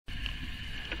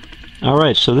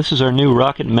Alright, so this is our new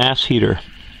rocket mass heater,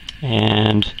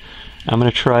 and I'm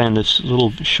going to try in this little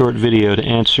short video to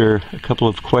answer a couple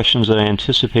of questions that I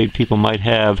anticipate people might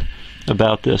have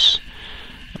about this.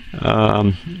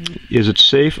 Is it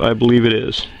safe? I believe it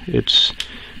is. It's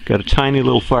got a tiny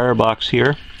little firebox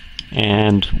here,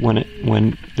 and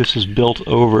when this is built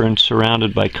over and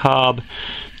surrounded by cob,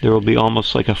 there will be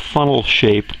almost like a funnel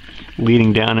shape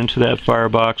leading down into that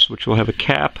firebox, which will have a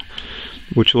cap,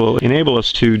 which will enable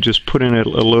us to just put in a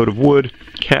load of wood,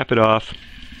 cap it off,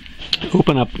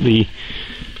 open up the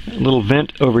little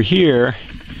vent over here,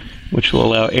 which will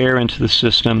allow air into the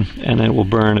system, and then it will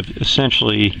burn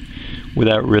essentially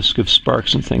without risk of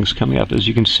sparks and things coming up. As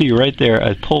you can see right there,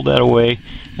 I pulled that away,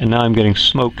 and now I'm getting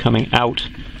smoke coming out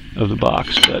of the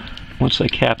box. But once I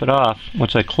cap it off,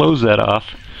 once I close that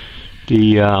off,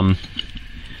 the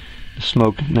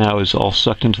smoke now is all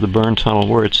sucked into the burn tunnel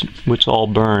where it's all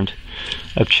burned.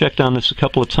 I've checked on this a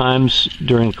couple of times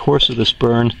during the course of this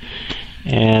burn,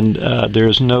 and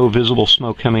there's no visible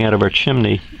smoke coming out of our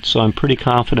chimney, so I'm pretty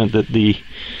confident that the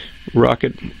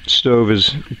rocket stove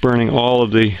is burning all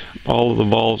of the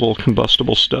volatile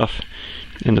combustible stuff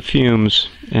in the fumes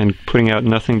and putting out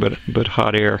nothing but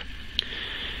hot air.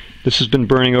 This has been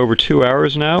burning over 2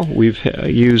 hours now. We've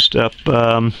used up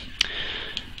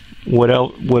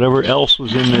whatever else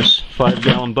was in this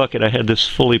 5-gallon bucket. I had this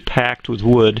fully packed with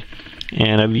wood,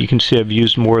 and you can see I've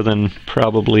used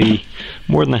probably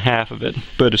more than half of it,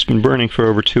 but it's been burning for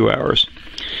over 2 hours.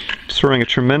 It's throwing a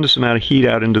tremendous amount of heat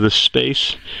out into this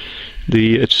space.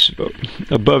 It's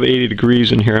above 80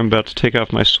 degrees in here. I'm about to take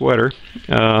off my sweater.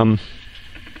 So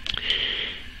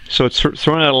it's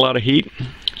throwing out a lot of heat,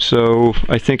 so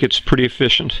I think it's pretty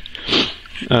efficient.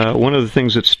 One of the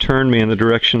things that's turned me in the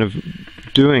direction of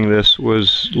doing this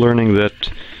was learning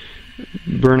that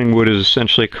burning wood is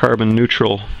essentially a carbon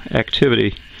neutral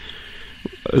activity.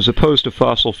 As opposed to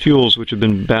fossil fuels, which have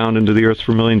been bound into the earth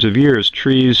for millions of years,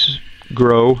 trees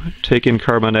grow, take in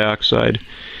carbon dioxide,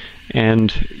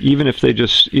 and even if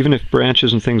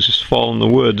branches and things just fall in the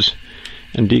woods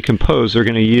and decompose, they're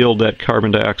going to yield that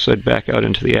carbon dioxide back out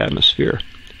into the atmosphere.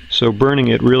 So burning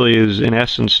it really is, in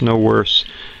essence, no worse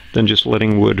than just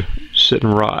letting wood sit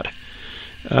and rot.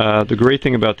 The great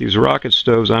thing about these rocket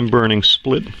stoves, I'm burning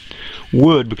split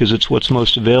wood because it's what's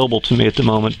most available to me at the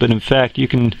moment, but in fact you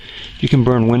can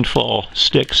burn windfall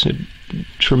sticks at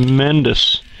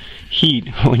tremendous heat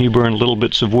when you burn little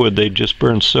bits of wood. They just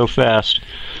burn so fast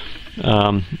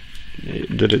that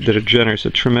it generates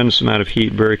a tremendous amount of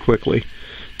heat very quickly.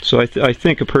 So I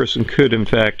think a person could in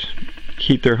fact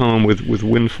heat their home with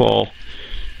windfall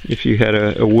if you had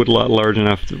a wood lot large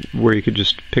enough where you could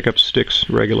just pick up sticks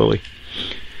regularly.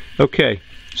 Okay,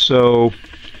 so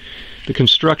the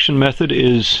construction method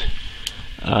is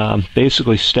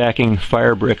basically stacking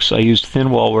fire bricks. I used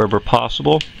thin wall wherever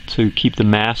possible to keep the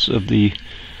mass of the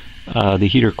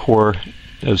heater core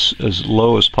as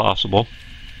low as possible.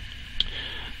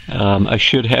 I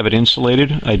should have it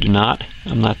insulated. I do not.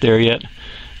 I'm not there yet.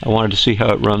 I wanted to see how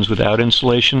it runs without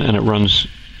insulation, and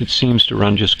it seems to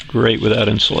run just great without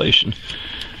insulation.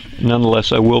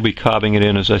 Nonetheless, I will be cobbing it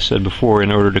in, as I said before,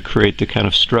 in order to create the kind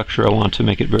of structure I want to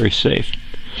make it very safe.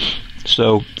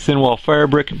 So, thin wall fire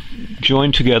brick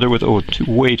joined together with,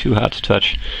 way too hot to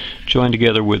touch, joined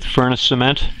together with furnace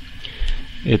cement.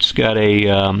 It's got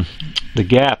the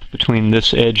gap between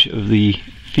this edge of the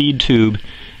feed tube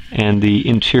and the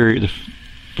interior, the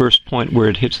first point where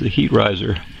it hits the heat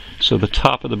riser. So the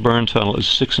top of the burn tunnel is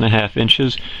 6.5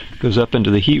 inches, goes up into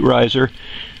the heat riser.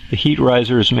 The heat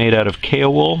riser is made out of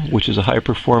Kaowool, which is a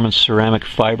high-performance ceramic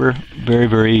fiber, very,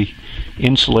 very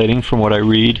insulating from what I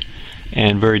read,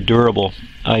 and very durable.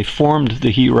 I formed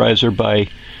the heat riser by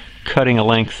cutting a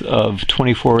length of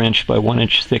 24-inch by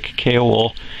 1-inch thick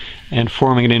Kaowool and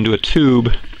forming it into a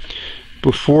tube.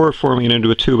 Before forming it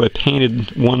into a tube, I painted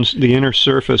the inner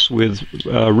surface with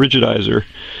Rigidizer,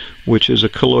 which is a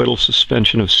colloidal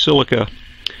suspension of silica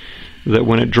that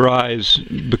when it dries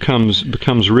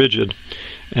becomes rigid,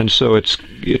 and so it's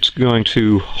going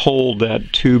to hold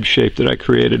that tube shape that I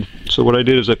created. So what I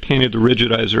did is I painted the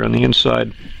Rigidizer on the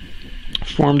inside,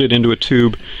 formed it into a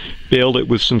tube, bailed it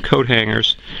with some coat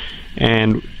hangers,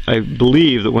 and I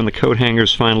believe that when the coat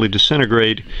hangers finally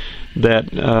disintegrate, that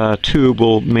tube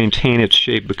will maintain its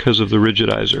shape because of the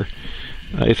Rigidizer.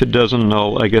 If it doesn't,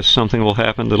 I guess something will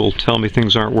happen that'll tell me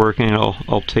things aren't working, and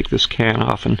I'll take this can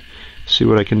off and see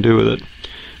what I can do with it.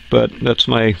 But that's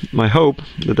my hope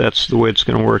that that's the way it's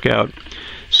going to work out.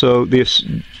 So that's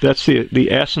the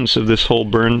essence of this whole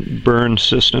burn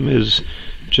system is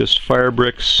just fire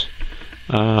bricks,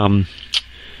 furnace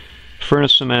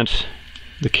cement,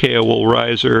 the KO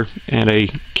riser, and a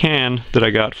can that I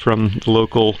got from the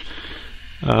local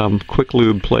quick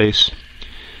lube place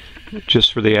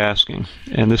just for the asking.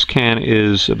 And this can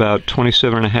is about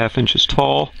 27.5 inches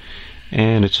tall,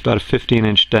 and it's about a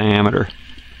 15-inch diameter.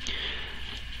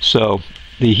 So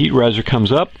the heat riser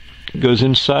comes up, goes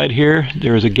inside here.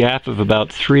 There is a gap of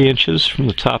about 3 inches from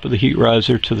the top of the heat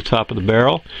riser to the top of the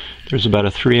barrel. There's about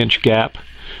a 3-inch gap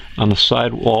on the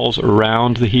side walls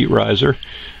around the heat riser,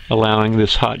 allowing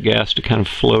this hot gas to kind of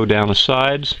flow down the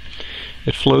sides.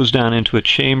 It flows down into a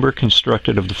chamber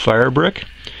constructed of the fire brick,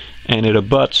 and it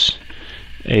abuts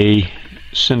a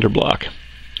cinder block.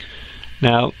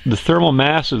 Now, the thermal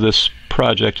mass of this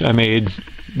project I made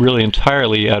really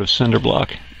entirely out of cinder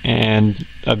block, and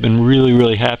I've been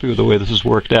really happy with the way this has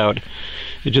worked out.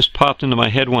 It just popped into my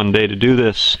head one day to do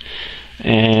this,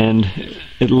 and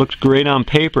it looked great on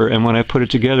paper, and when I put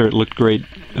it together it looked great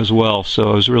as well,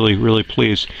 so I was really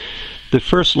pleased. The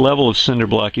first level of cinder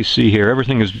block you see here,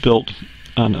 everything is built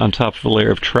on top of a layer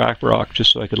of trap rock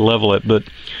just so I could level it, but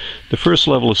the first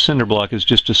level of cinder block is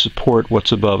just to support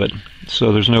what's above it,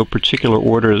 so there's no particular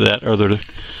order to that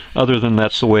other than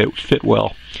that's the way it fit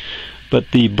well.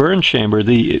 But the burn chamber,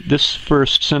 this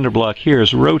first cinder block here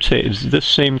is rotated. This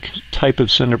same type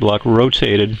of cinder block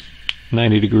rotated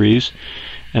 90 degrees,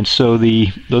 and so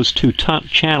those two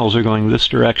channels are going this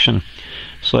direction.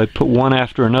 So I put one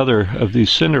after another of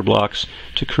these cinder blocks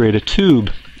to create a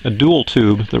tube, a dual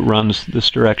tube that runs this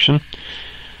direction.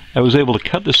 I was able to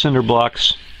cut the cinder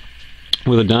blocks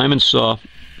with a diamond saw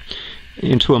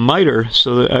into a miter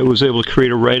so that I was able to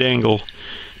create a right angle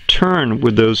turn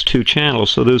with those two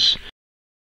channels. So those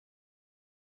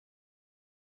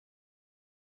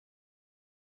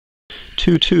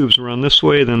two tubes run this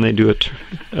way, then they do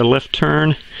a left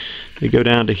turn, they go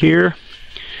down to here,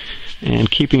 and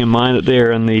keeping in mind that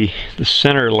they're in the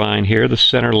center line here, the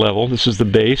center level, this is the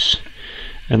base,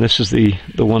 and this is the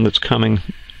one that's coming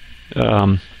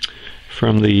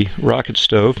from the rocket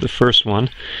stove, the first one,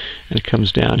 and it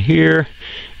comes down here.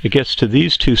 It gets to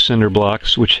these two cinder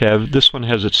blocks, which have, this one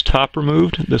has its top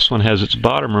removed, this one has its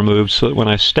bottom removed, so that when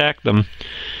I stack them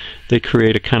they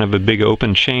create a kind of a big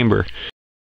open chamber.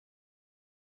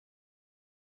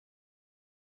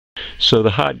 So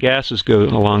the hot gases go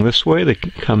along this way. They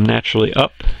come naturally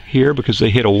up here because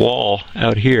they hit a wall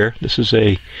out here. This is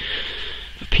a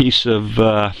piece of,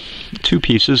 2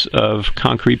 pieces of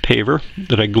concrete paver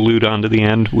that I glued onto the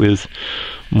end with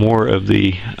more of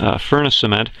the furnace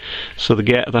cement. So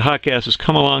the hot gases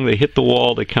come along, they hit the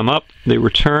wall, they come up, they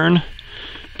return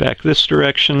back this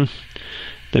direction,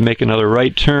 they make another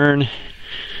right turn,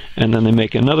 and then they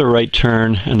make another right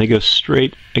turn, and they go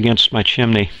straight against my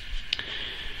chimney.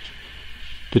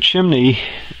 The chimney,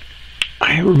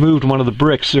 I removed one of the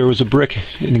bricks. There was a brick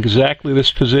in exactly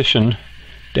this position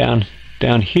down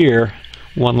here,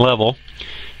 one level,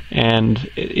 and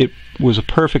it was a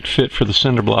perfect fit for the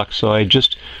cinder block, so I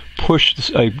just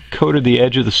I coated the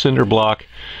edge of the cinder block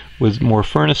with more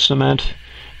furnace cement,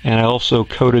 and I also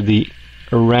coated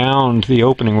around the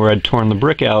opening where I'd torn the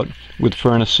brick out with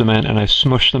furnace cement, and I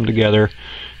smushed them together,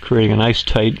 creating a nice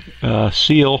tight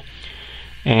seal.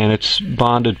 And it's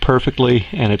bonded perfectly,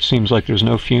 and it seems like there's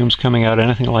no fumes coming out,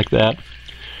 anything like that.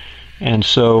 And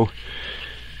so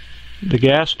the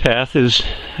gas path is,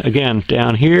 again,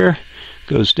 down here,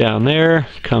 goes down there,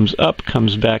 comes up,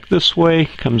 comes back this way,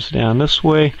 comes down this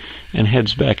way, and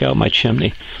heads back out my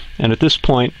chimney. And at this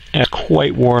point, it's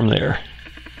quite warm there.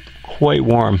 Quite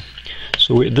warm.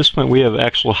 So at this point we have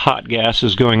actual hot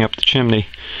gases going up the chimney.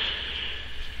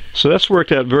 So that's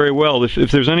worked out very well.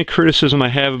 If there's any criticism I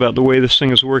have about the way this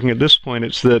thing is working at this point,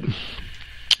 it's that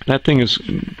thing is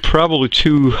probably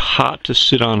too hot to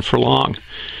sit on for long.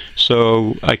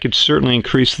 So I could certainly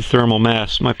increase the thermal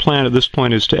mass. My plan at this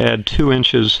point is to add 2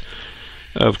 inches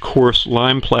of coarse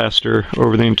lime plaster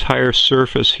over the entire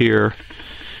surface here,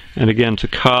 and again to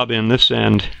cob in this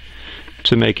end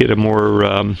to make it a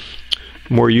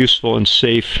more useful and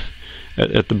safe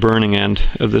at the burning end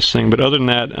of this thing. But other than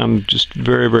that, I'm just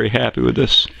very happy with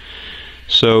this.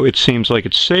 So it seems like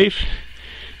it's safe,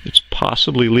 it's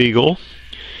possibly legal,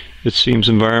 it seems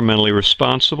environmentally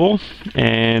responsible,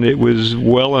 and it was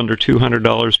well under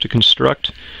 $200 to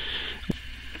construct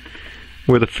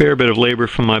with a fair bit of labor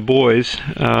from my boys.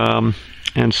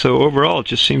 And so overall it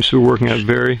just seems to be working out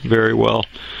very well.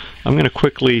 I'm going to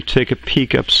quickly take a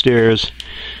peek upstairs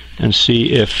and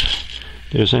see if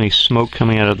there's any smoke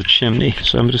coming out of the chimney.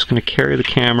 So I'm just going to carry the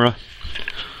camera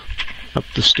up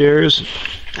the stairs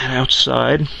and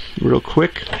outside real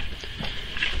quick,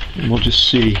 and we'll just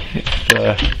see if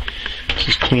it's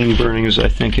as clean burning as I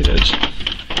think it is.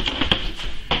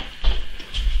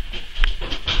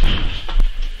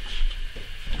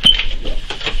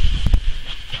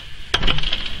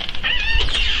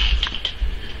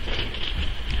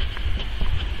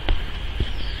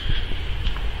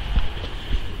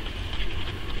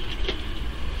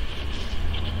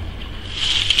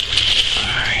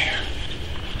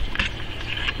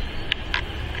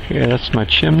 Okay, that's my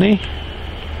chimney.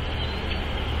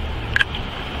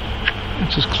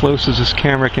 That's as close as this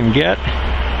camera can get.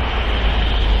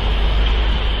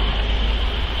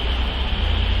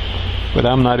 But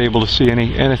I'm not able to see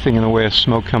anything in the way of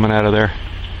smoke coming out of there.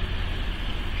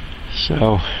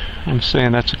 So I'm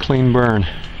saying that's a clean burn.